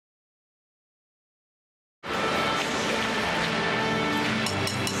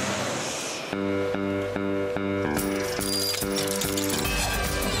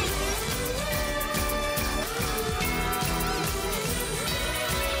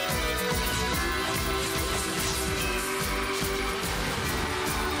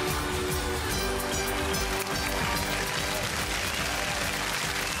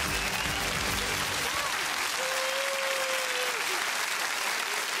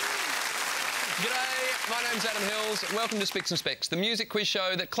G'day, my name's Adam Hills. Welcome to Spicks and Specks, the music quiz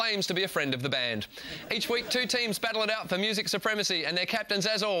show that claims to be a friend of the band. Each week, two teams battle it out for music supremacy, and their captains,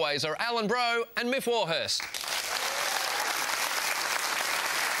 as always, are Alan Bro and Miff Warhurst.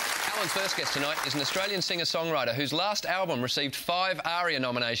 Alan's first guest tonight is an Australian singer-songwriter whose last album received 5 ARIA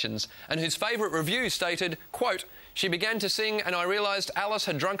nominations and whose favourite review stated, quote, "She began to sing and I realised Alice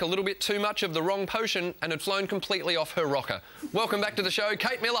had drunk a little bit too much of the wrong potion and had flown completely off her rocker." Welcome back to the show,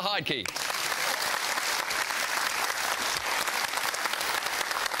 Kate Miller-Heidke.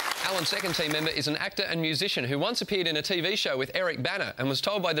 Alan's second team member is an actor and musician who once appeared in a TV show with Eric Bana and was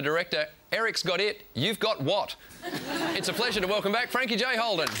told by the director, "Eric's got it, you've got what?" It's a pleasure to welcome back Frankie J.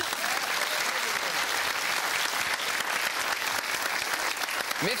 Holden.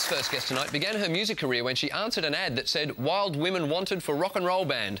 Miff's first guest tonight began her music career when she answered an ad that said "Wild Women Wanted for Rock and Roll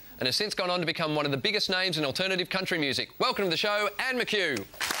Band" and has since gone on to become one of the biggest names in alternative country music. Welcome to the show, Anne McCue.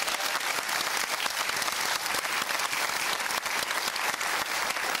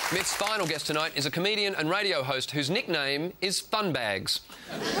 Miff's final guest tonight is a comedian and radio host whose nickname is Funbags.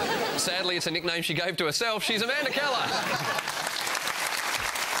 Sadly, it's a nickname she gave to herself. She's Amanda Keller.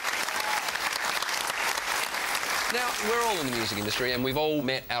 Now, we're all in the music industry and we've all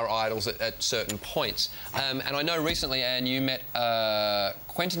met our idols at certain points. And I know recently, Anne, you met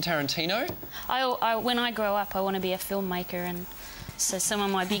Quentin Tarantino? When I grow up, I want to be a filmmaker, and so some of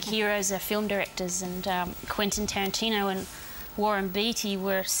my big heroes are film directors, and Quentin Tarantino and Warren Beatty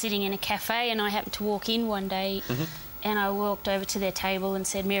were sitting in a cafe and I happened to walk in one day and I walked over to their table and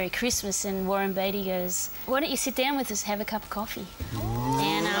said "Merry Christmas," and Warren Beatty goes, "Why don't you sit down with us, have a cup of coffee?"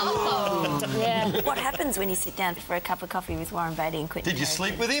 And yeah. What happens when you sit down for a cup of coffee with Warren Beatty and Quentin? Did you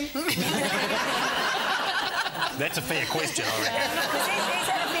sleep with him? That's a fair question, I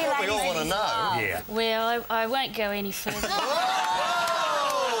reckon. We all want to know. Yeah. Well, I won't go any further.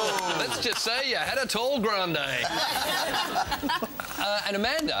 Let's just say you had a tall grande. And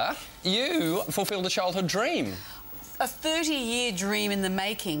Amanda, you fulfilled a childhood dream. A 30-year dream in the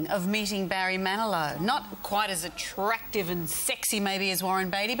making of meeting Barry Manilow. Not quite as attractive and sexy maybe as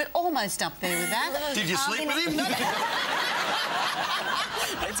Warren Beatty, but almost up there with that. Did you sleep with him?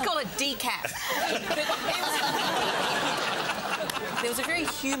 It's called a decaf. There was a very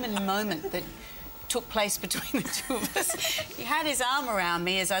human moment that took place between the two of us. He had his arm around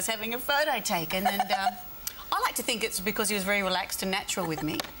me as I was having a photo taken, and I like to think it's because he was very relaxed and natural with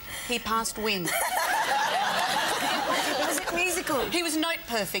me. He passed wind. Was it musical? He was note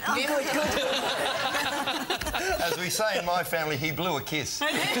perfect. Oh, good. As we say in my family, he blew a kiss.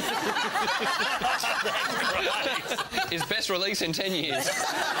 His best release in 10 years.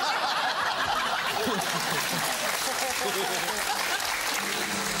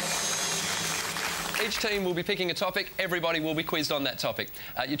 Each team will be picking a topic. Everybody will be quizzed on that topic.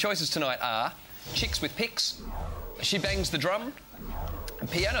 Your choices tonight are Chicks with Picks, She Bangs the Drum,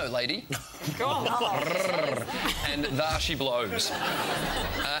 Piano Lady, and There She Blows.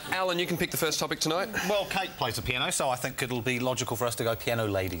 Alan, you can pick the first topic tonight. Well, Kate plays the piano, so I think it'll be logical for us to go Piano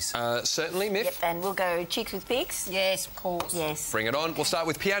Ladies. Certainly, Miff. Yep, and we'll go Chicks with Picks. Yes, of course. Yes. Bring it on. We'll start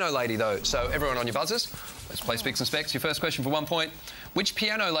with Piano Lady, though. So, everyone on your buzzers. Let's play Spicks and Specks. Your first question for 1 point. Which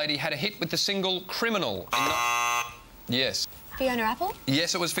piano lady had a hit with the single Criminal? Yes. Fiona Apple?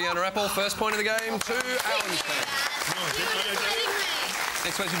 Yes, it was Fiona Apple. First point of the game to Alan's team.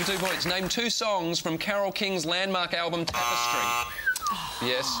 Next question for 2 points. Name 2 songs from Carole King's landmark album Tapestry.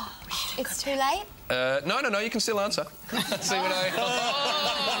 Yes. It's Too Late? No, you can still answer. See what I...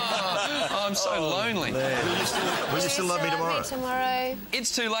 Oh, I'm so lonely. Will you still love me tomorrow?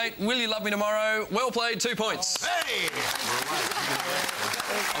 It's Too Late. Will You Love Me Tomorrow? Well played, 2 points. Hey!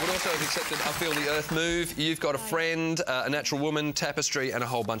 I would also have accepted I Feel the Earth Move, You've Got a Friend, A Natural Woman, Tapestry, and a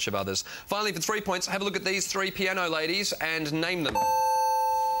whole bunch of others. Finally, for 3 points, have a look at these 3 piano ladies and name them.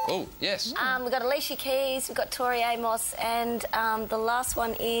 Oh, yes. We've got Alicia Keys, we've got Tori Amos, and the last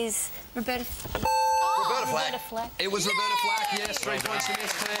one is Roberta Flack. It was Roberta Flack, yes, 3 points to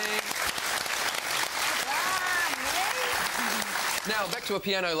this team. Now, back to a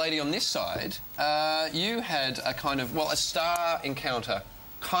piano lady on this side. You had a kind of, well, a star encounter,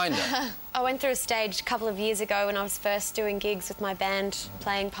 kind of. I went through a stage a couple of years ago when I was first doing gigs with my band,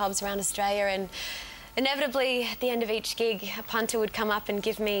 playing pubs around Australia, and inevitably, at the end of each gig, a punter would come up and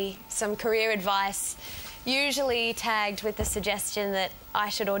give me some career advice, usually tagged with the suggestion that I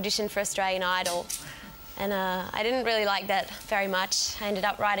should audition for Australian Idol. And I didn't really like that very much. I ended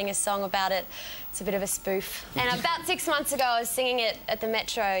up writing a song about it. It's a bit of a spoof. And about 6 months ago, I was singing it at the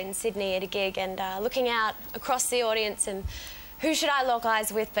Metro in Sydney at a gig, and looking out across the audience and who should I lock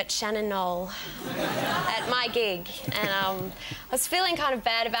eyes with but Shannon Knoll at my gig. And I was feeling kind of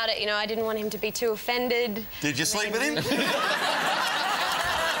bad about it, you know, I didn't want him to be too offended. Did you sleep with him? No,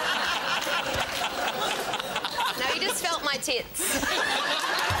 he just felt my tits.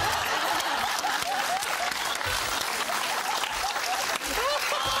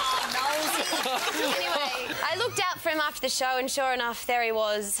 Anyway, I looked out for him after the show and sure enough, there he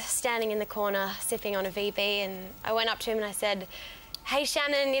was, standing in the corner, sipping on a VB, and I went up to him and I said, hey,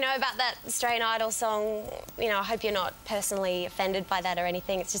 Shannon, you know, about that Australian Idol song, you know, I hope you're not personally offended by that or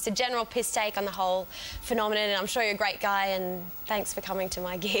anything. It's just a general piss take on the whole phenomenon, and I'm sure you're a great guy, and thanks for coming to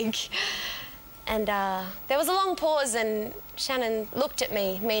my gig. And there was a long pause, and Shannon looked at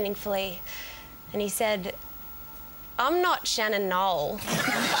me meaningfully, and he said, I'm not Shannon Knoll.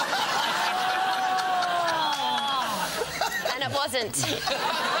 And it wasn't.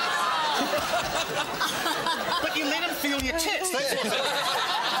 But you let him feel your tits. That's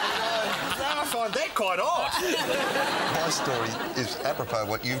what I find that quite odd. My story is apropos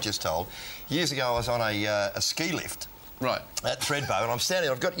what you've just told. Years ago, I was on a ski lift. Right. At Thredbo, and I'm standing.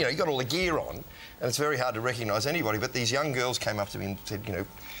 I've got, you know, you got all the gear on, and it's very hard to recognise anybody. But these young girls came up to me and said, you know,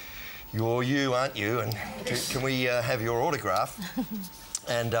 you're you, aren't you? And can we have your autograph?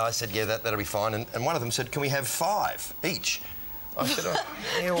 And I said, yeah, that'll be fine. And one of them said, can we have 5 each? I said, oh,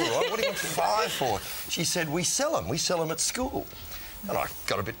 yeah, all right. What do you want 5 for? She said, we sell them. We sell them at school. And I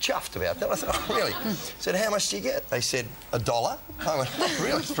got a bit chuffed about that. I said, oh, really? I said, how much do you get? They said, $1. I went, oh,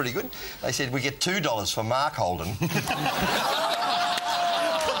 really? It's pretty good. They said, we get $2 for Mark Holden.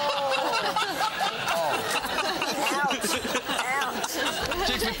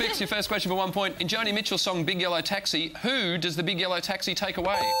 Chicks with Picks, your first question for 1 point. In Joni Mitchell's song Big Yellow Taxi, who does the big yellow taxi take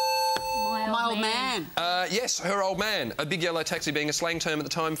away? My old man. Yes, her old man. A big yellow taxi being a slang term at the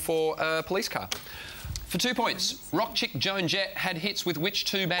time for a police car. For 2 points, rock chick Joan Jett had hits with which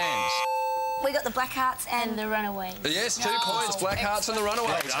 2 bands? We got the Black Hearts and the Runaways. Yes, 2 points. Black Hearts and the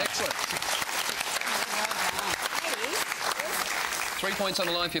Runaways. Excellent. 3 points on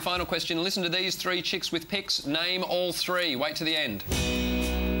the line for your final question. Listen to these 3 chicks with picks. Name all 3. Wait to the end.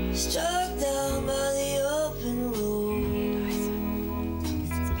 Struck down by the open road.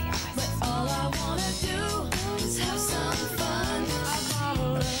 But all I wanna do is have some fun.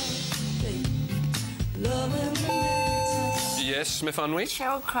 Yes, Smith Unwee.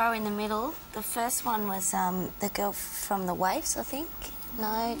 Sheryl Crow in the middle. The first one was the girl from the Waves, I think.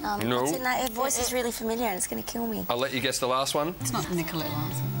 No. No. What's her name? Her voice is really familiar and it's going to kill me. I'll let you guess the last one. It's not Nicolette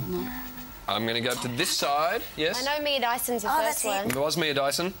Larson, no. I'm going to go to this side. Yes. I know Mia Dyson's the first one. There was Mia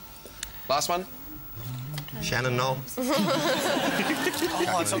Dyson. Last one. Shannon Knoll.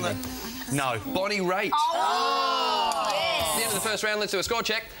 Oh, it's on the... No. Bonnie Raitt. Oh, yes. At the end of the first round, let's do a score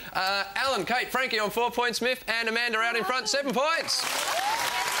check. Alan, Kate, Frankie on 4 points, Smith and Amanda out in front, 7 points.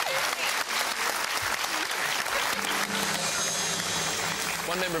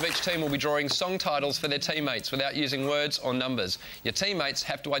 One member of each team will be drawing song titles for their teammates without using words or numbers. Your teammates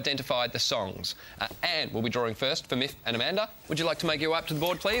have to identify the songs. Anne will be drawing first for Miff and Amanda. Would you like to make your way up to the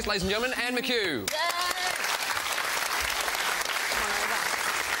board, please, ladies and gentlemen? Anne McCue.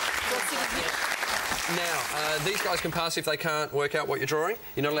 Now, these guys can pass if they can't work out what you're drawing.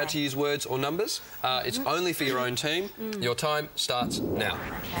 You're not allowed to use words or numbers. It's only for your own team. Your time starts now.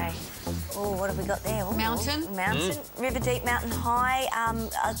 Okay. Oh, what have we got there? Ooh, Mountain. Mountain. River deep, mountain high.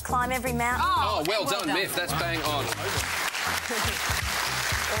 Climb every mountain. Oh, well done, Miff. That's bang on.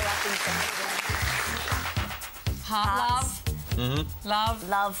 Heart,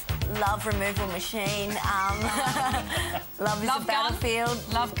 love. Love removal machine. Love is a battlefield.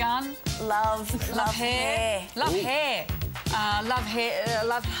 Love gun. Love hair. Love hair. Love hair.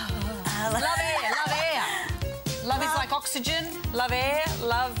 Love air. Love air. Love is like oxygen. Love air.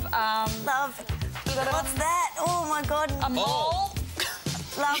 Love. What's that? Oh my God. A mole.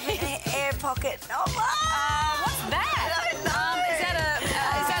 Love air pocket. Oh, what's that? I don't know. Is that a?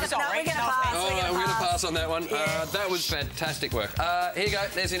 No, we're going to pass. Oh, we're going to pass on that one. Yeah. That was fantastic work. Here you go.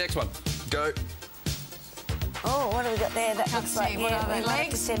 There's your next one. Go. Oh, what have we got there? That Can't looks like, see. What are they? we might have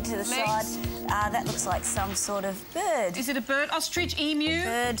to Legs? send to the Legs? side. That looks like some sort of bird. Is it a bird? Ostrich, emu,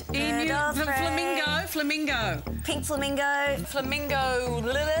 Bird emu, of prey. flamingo. Pink flamingo. Flamingo.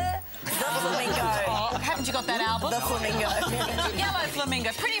 The flamingo. Oh, haven't you got that album? The flamingo. Yellow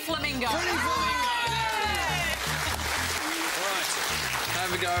flamingo. Pretty flamingo. Right.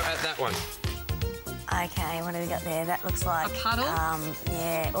 Have a go at that one. Okay, what have we got there? That looks like... A puddle?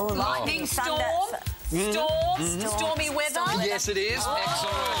 Yeah. Oh, Lightning, thunder. storm, stormy weather. Yes, it is.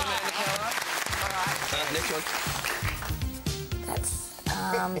 Excellent work, Amanda Keller. All right. Next one. That's...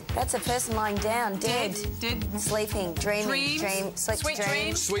 That's a person lying down, dead. Dead. Sleeping, dreaming, Dreams. sweet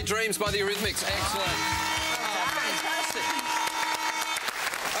dreams. Sweet Dreams by the Eurythmics. Excellent. Fantastic.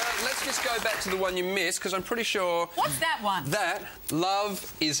 Let's just go back to the one you missed, because I'm pretty sure... What's that one? That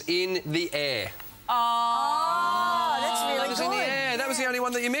Love is in the Air. Oh, that's really Love is in the Air. That was the only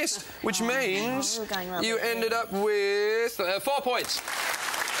one that you missed, which means you ended up with 4 points.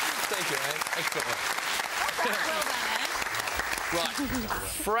 Thank you, Anne. Excellent. Right.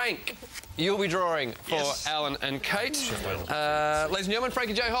 Frank, you'll be drawing for Alan and Kate. Ladies and gentlemen,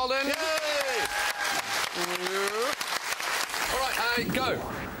 Frankie J. Holden. Yay! All right, go.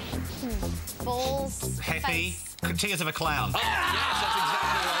 Balls. Happy. Tears of a Clown. Oh, yes, that's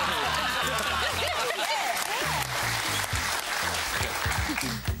exactly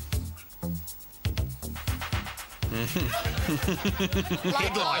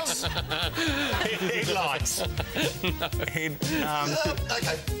Headlights. Headlights. Head.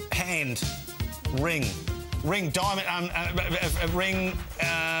 Okay. Hand. Ring. Ring. Diamond. Ring.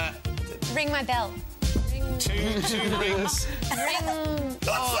 Ring my bell. Two rings. Ring. What's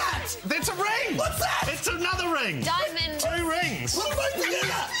that? That's a ring. What's that? It's another ring. Diamond. 2 rings. What am I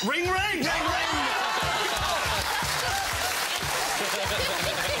doing? Ring. Ring.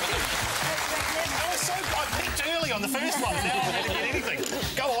 I picked early on the first one, and now I didn't get anything.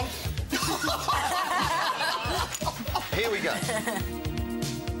 Go on. Here we go.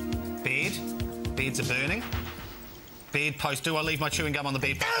 Bed. Beds are burning. Bed post. Do I leave my chewing gum on the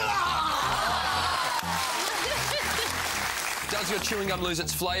bed? Does your chewing gum lose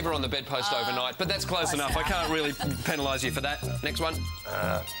its flavour on the bedpost overnight? But that's close enough. I can't really penalise you for that. Next one.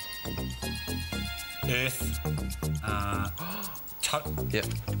 Earth. Yep.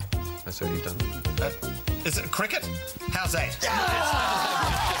 That's what you've done. Is it cricket? How's that?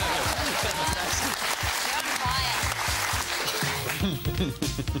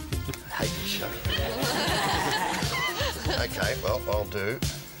 I hate this show. Okay, well, I'll do.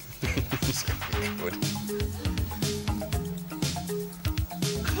 It's going to be good.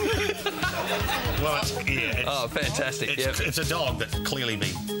 Well, it's fantastic. It's a dog that clearly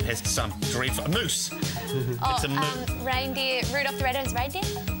has some dreadful... A moose. It's a Reindeer. Rudolph the Red-Nosed Reindeer?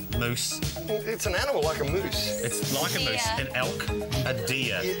 moose. It's an animal like a moose. It's like a moose. An elk. A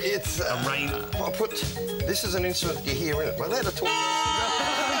deer. It's a rain... I'll put... This is an instrument you hear in it. Well, they're the talk.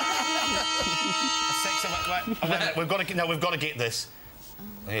 We've got to get this.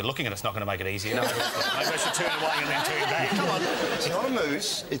 You're looking at it's not going to make it easier. No, maybe I should turn away and then turn back. Come on. It's not a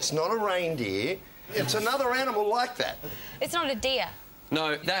moose. It's not a reindeer. It's another animal like that. It's not a deer.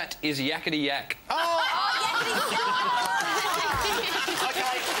 No, that is yakety yak. Oh, yakety yak! OK.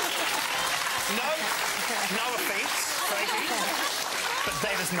 No offence, Frankie, but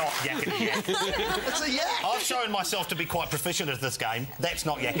that is not yakety yak. It's a yak. I've shown myself to be quite proficient at this game. That's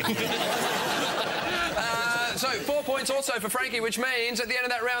not yakety yak. So 4 points also for Frankie, which means at the end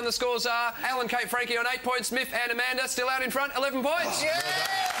of that round the scores are Alan, Kate, Frankie on 8 points, Miff and Amanda still out in front, 11 points. Yeah!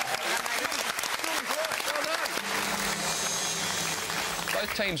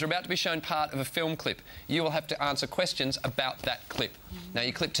 Both teams are about to be shown part of a film clip. You will have to answer questions about that clip. Now,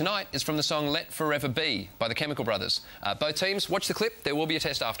 your clip tonight is from the song Let Forever Be by the Chemical Brothers. Both teams, watch the clip. There will be a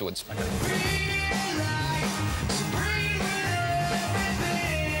test afterwards.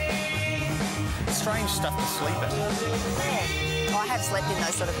 Strange stuff to sleep in. Yeah. I have slept in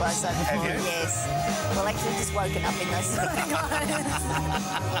those sort of clothes though before. Have you? Yes. Well, actually, just woken up in those sort of clothes.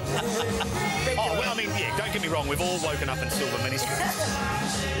 Oh, well, I mean, yeah, don't get me wrong, we've all woken up in silver miniskirts.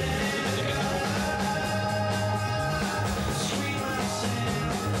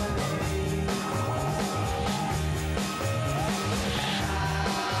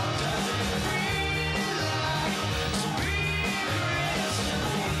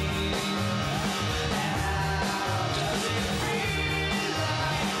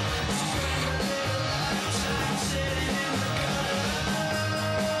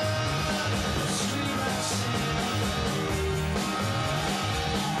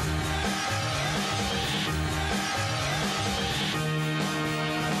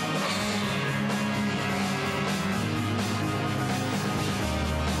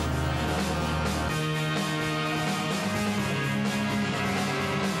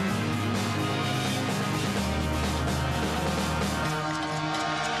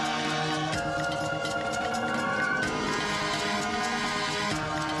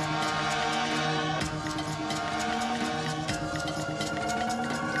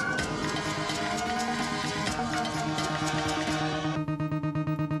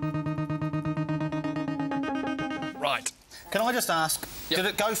 Can I just ask, did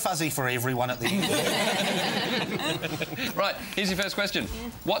it go fuzzy for everyone at the end? Right, here's your first question.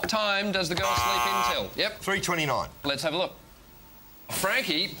 What time does the girl sleep in till? Yep. 3:29. Let's have a look.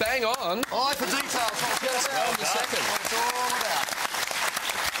 Frankie, bang on. Eye for detail. Yes, on the second. What it's all about.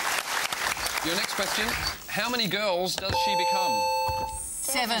 Your next question. How many girls does she become?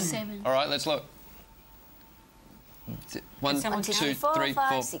 7. All right, let's look. 1, 2, 3, 4,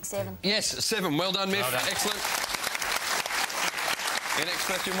 5, 6, 7. Yes, 7. Well done, Miff. Excellent. Your next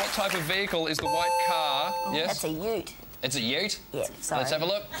question. What type of vehicle is the white car? Yes? That's a ute. It's a ute? Yeah, sorry. Let's have a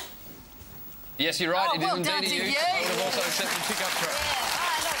look. Yes, you're right. Oh, It is well indeed done a to ute. you. I would have also accepted pickup truck.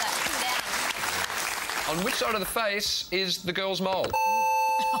 On which side of the face is the girl's mole?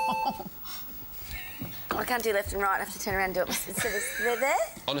 I can't do left and right. I have to turn around and do it. Instead of they're there?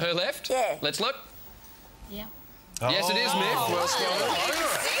 On her left? Yeah. Let's look. Yeah. Yes, it is, Miff. Well spotted.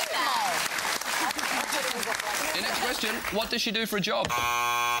 Your next question. What does she do for a job?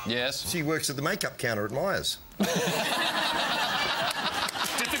 Yes. She works at the makeup counter at Myers.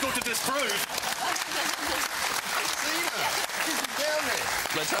 Difficult to disprove.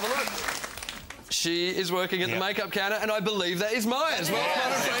 Let's have a look. She is working at the makeup counter, and I believe that is Myers. Well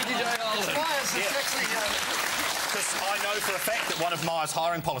done, Frankie J. Holden. Myers is actually... Because I know for a fact that one of Myers'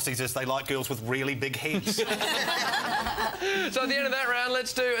 hiring policies is they like girls with really big heads. So at the end of that round,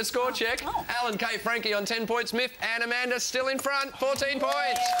 let's do a score check. Alan, Kate, Frankie on 10 points. Miff and Amanda still in front, 14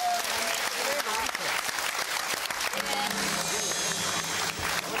 points.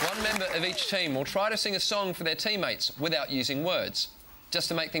 One member of each team will try to sing a song for their teammates without using words. Just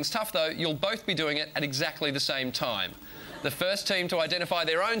to make things tough, though, you'll both be doing it at exactly the same time. The first team to identify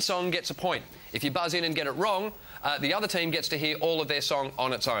their own song gets a point. If you buzz in and get it wrong, the other team gets to hear all of their song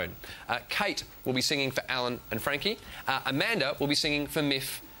on its own. Kate will be singing for Alan and Frankie. Amanda will be singing for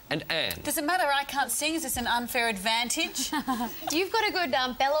Miff and Anne. Does it matter I can't sing? Is this an unfair advantage? You've got a good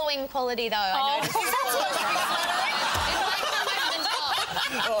bellowing quality, though. I noticed.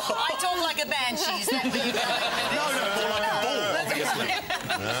 I talk like a banshee, is that what you're going? No, more like a bull, obviously.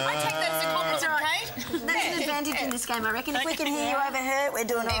 I take that as a compliment, Kate. That's an advantage in this game, I reckon. If we can hear you over her, we're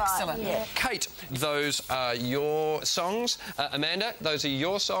doing all right. Excellent. Yeah. Kate, those are your songs. Amanda, those are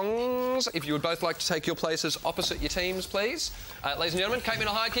your songs. If you would both like to take your places opposite your teams, please. Ladies and gentlemen, Kate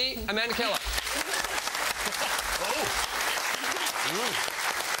Miller-Heidke, Amanda Keller.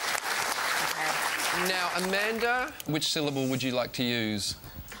 Now, Amanda, which syllable would you like to use?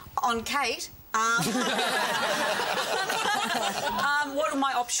 On Kate, what are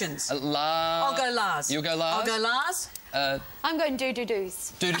my options? Lars. I'll go Lars. You'll go Lars? I'll go Lars. I'm going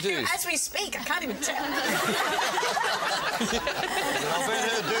do-do-do's. Do-do-do's. As we speak, I can't even tell. I'll bet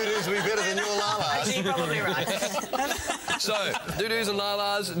her doo-doos will be better than your la-las. You're probably right. So, do-do's and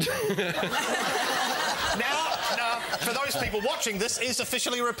la-las. Now, for those people watching, this is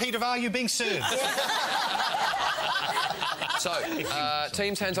officially a repeat of Are You Being Served? So,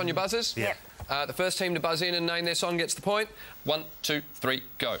 teams, hands on your buzzers. Yep. The first team to buzz in and name their song gets the point. 1, 2, 3,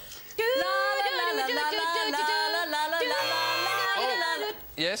 go.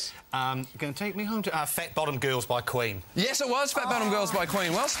 Yes? Gonna take me home to Fat Bottom Girls by Queen. Yes, it was Fat Bottom Girls by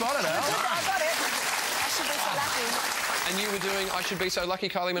Queen. Well spotted, Al. I got it. I should be so lucky. And you were doing I Should Be So Lucky,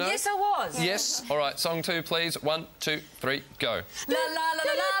 Kylie Minogue? Yes, I was. Yes. All right, song 2, please. 1, 2, 3, go. La la la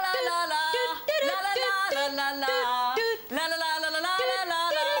la la la la la la la la la la la.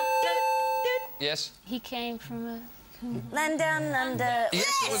 Yes? He came from a... Land down under. Yes,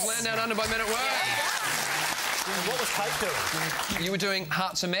 it was Land Down Under by Men at Work. What was Kate doing? You were doing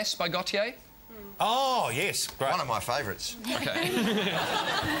Heart's a Mess by Gautier. Oh, yes. Great. One of my favourites. Okay.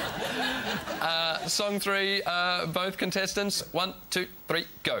 Song 3, both contestants. 1, 2, 3,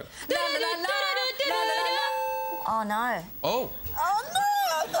 go. Oh, no. Oh. Oh, no.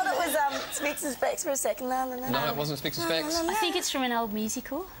 I thought it was Spicks and Specks for a second. No, it wasn't Spicks and Specks. I think it's from an old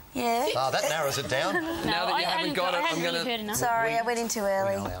musical. Yeah. Oh, that narrows it down. Now that you haven't got it, I I'm hadn't going really heard to... enough. Sorry, I went in too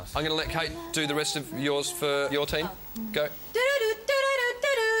early. I'm going to let Kate do the rest of yours for your team. Go.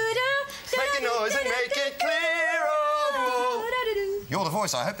 Make a noise and make it clear. Oh, you're the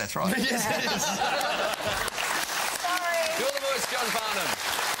voice, I hope that's right. Yes, it is. Sorry. You're the voice, John Barnum.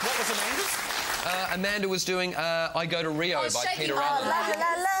 What was Amanda's? Amanda was doing I Go to Rio by Peter Oh, Allen. la,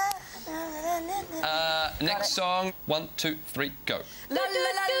 la, la. Next song, 1, 2, 3, go. La la la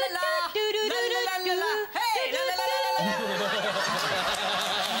la la. La la la la. Hey, la la la la.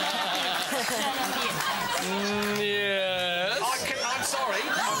 Yes. I'm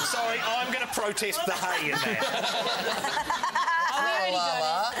sorry. I'm going to protest the hay in that.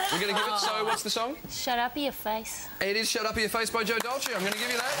 We're going to give it, so what's the song? Shut up your face. It is Shut Up Your Face by Joe Dolce. I'm going to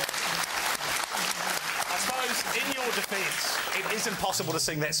give you that. I suppose in your your defence, it is impossible to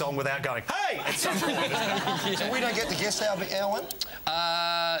sing that song without going, hey! At some point. So we don't get to guess our one?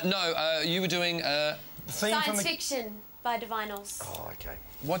 No, you were doing... Theme Science from the... fiction by Divinals. Oh, OK.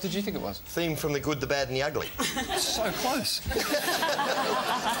 What did you think it was? Theme from The Good, the Bad and the Ugly. So close.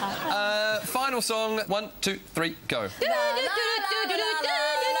 Final song. 1, 2, 3, go.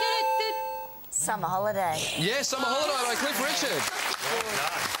 Summer Holiday. Yeah, Summer Holiday by Cliff Richard.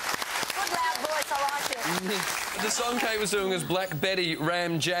 Good loud voice, I like it. The song Kate was doing was Black Betty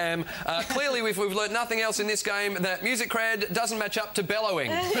Ram Jam. Clearly, we've learnt nothing else in this game, that music cred doesn't match up to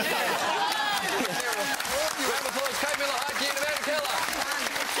bellowing. Round of applause, Kate Miller-Heidke and Amanda Keller.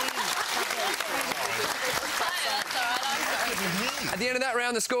 At the end of that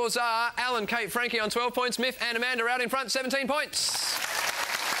round, the scores are Alan, Kate, Frankie on 12 points, Miff and Amanda out in front, 17 points.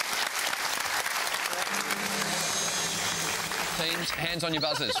 Teams, hands on your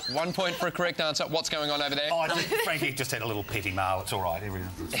buzzers. 1 point for a correct answer. What's going on over there? Oh, Frankie just had a little petty marl. It's all right.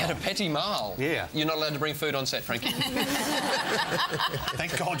 He had a petty marl? Yeah. You're not allowed to bring food on set, Frankie.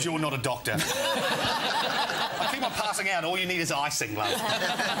 Thank God you're not a doctor. I keep on passing out. All you need is icing, love.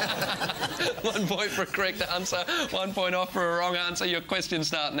 1 point for a correct answer, 1 point off for a wrong answer. Your questions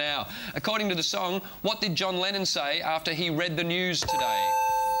start now. According to the song, what did John Lennon say after he read the news today?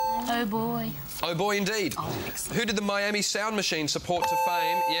 Oh boy. Oh boy, indeed. Oh, excellent. Who did the Miami Sound Machine support to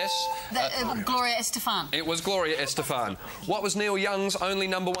fame? Yes. Gloria Estefan. It was Gloria Estefan. What was Neil Young's only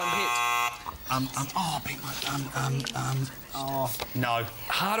 #1 hit? No.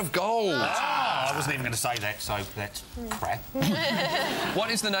 Heart of Gold. I wasn't even going to say that, so that's crap.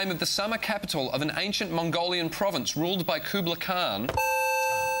 What is the name of the summer capital of an ancient Mongolian province ruled by Kublai Khan?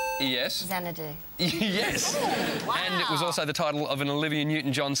 Yes. Xanadu. Yes. Wow. And it was also the title of an Olivia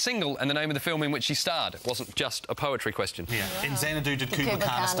Newton-John single and the name of the film in which she starred. It wasn't just a poetry question. Yeah. In Xanadu did Kublai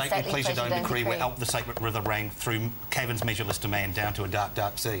Khan, a stately pleasure dome decree where out the sacred river rang through caverns measureless to man down to a dark,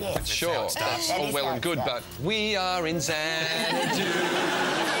 dark sea. Yes. That's Sure. how it starts. All well and good, but we are in Xanadu.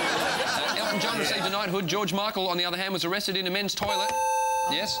 Elton John received a knighthood. George Michael, on the other hand, was arrested in a men's toilet.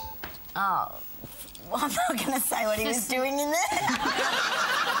 Yes? Oh. Well, I'm not going to say what he was doing in there.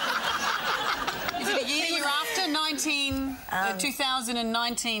 Is it a year after?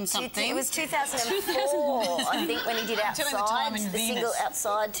 2019 something? It was 2004, I think, when he did Telling the time Outside, in the Venus. single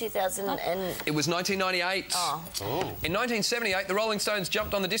Outside, 2000 and... It was 1998. Oh. In 1978, the Rolling Stones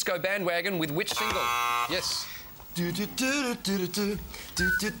jumped on the disco bandwagon with which single? Yes.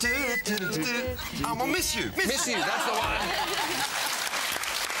 I'll miss you. Miss You, that's the one.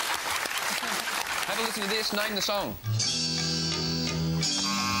 Have a listen to this, name the song.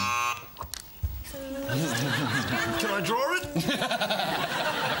 Can I draw it?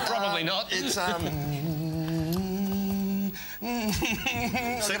 Probably not. It's, I've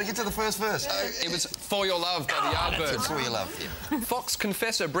got to get to the first verse. It was For Your Love by the Yardbirds. For Your Love, yeah. Fox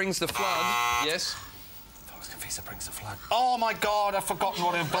Confessor Brings the Flood. Yes. Fox Confessor Brings the Flood. Oh, my God, I've forgotten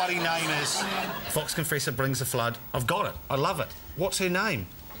what her bloody name is. Fox Confessor Brings the Flood. I've got it. I love it. What's her name?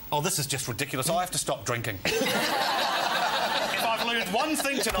 Oh, this is just ridiculous. I have to stop drinking. If I've learned one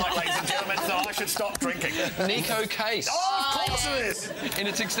thing tonight, ladies and gentlemen, that I should stop drinking. Nico Case. Oh, of course it is! In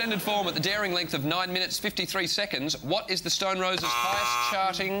its extended form, at the daring length of 9 minutes 53 seconds, what is the Stone Roses' highest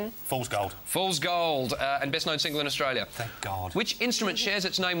charting? Fool's Gold. Fool's Gold, and best known single in Australia. Thank God. Which instrument shares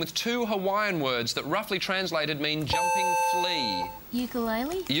its name with 2 Hawaiian words that roughly translated mean jumping flea?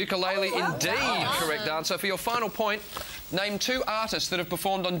 Ukulele? Ukulele, indeed. Correct answer. For your final point, name 2 artists that have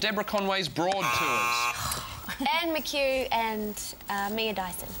performed on Deborah Conway's Broad tours. And McCue and Mia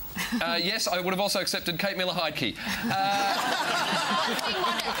Dyson. Yes, I would have also accepted Kate Miller-Heidke.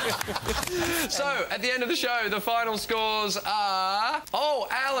 So, at the end of the show, the final scores are... Oh,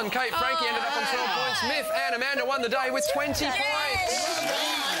 Alan, Kate, Frankie ended up on 12 points. Miff and Amanda won the day with 20 points.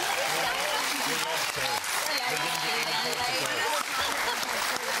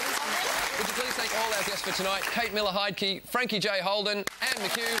 Would you please thank all our guests for tonight, Kate Miller-Heidke, Frankie J. Holden, Anne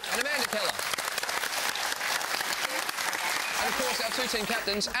McCue and Amanda Keller. And of course, our 2 team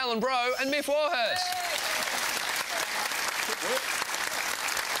captains, Alan Bro and Miff Warhurst.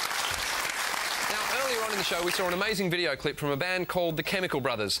 Now, earlier on in the show, we saw an amazing video clip from a band called the Chemical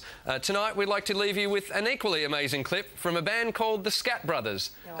Brothers. Tonight, we'd like to leave you with an equally amazing clip from a band called the Scat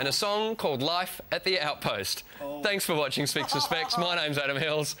Brothers and a song called Life at the Outpost. Thanks for watching Spicks and Specks. My name's Adam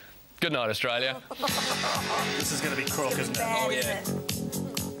Hills. Good night, Australia. This is going to be crook, isn't it? Oh, yeah.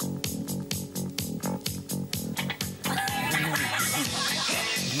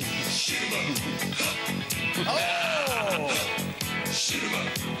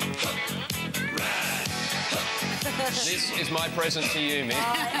 This is my present to you, Mick.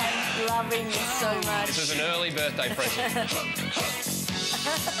 loving this so much. This is an early birthday present.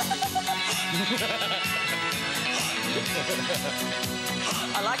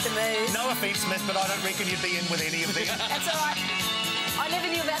 I like the moves. No offence, Miss, but I don't reckon you'd be in with any of them. That's all right. I never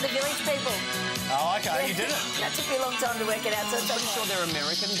knew about the village people. Oh, OK, you did it. That took me a long time to work it out. So I'm pretty sure they're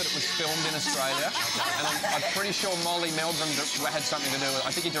American, but it was filmed in Australia. And I'm pretty sure Molly Meldrum had something to do with it.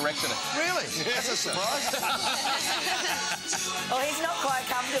 I think he directed it. Really? That's a surprise. Oh, he's not quite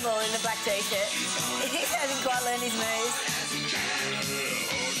comfortable in the black T-shirt. He hasn't quite learned his moves.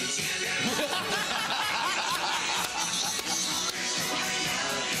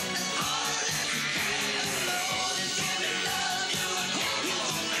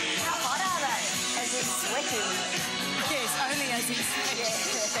 How hot are they? As he's sweating. Yes, only as he's sweating.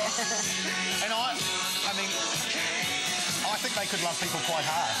 And I mean, I think they could love people quite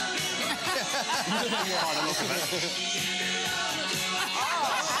hard. By the look of it.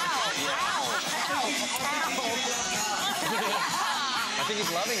 I think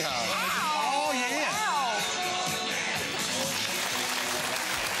he's loving her. Oh, yeah.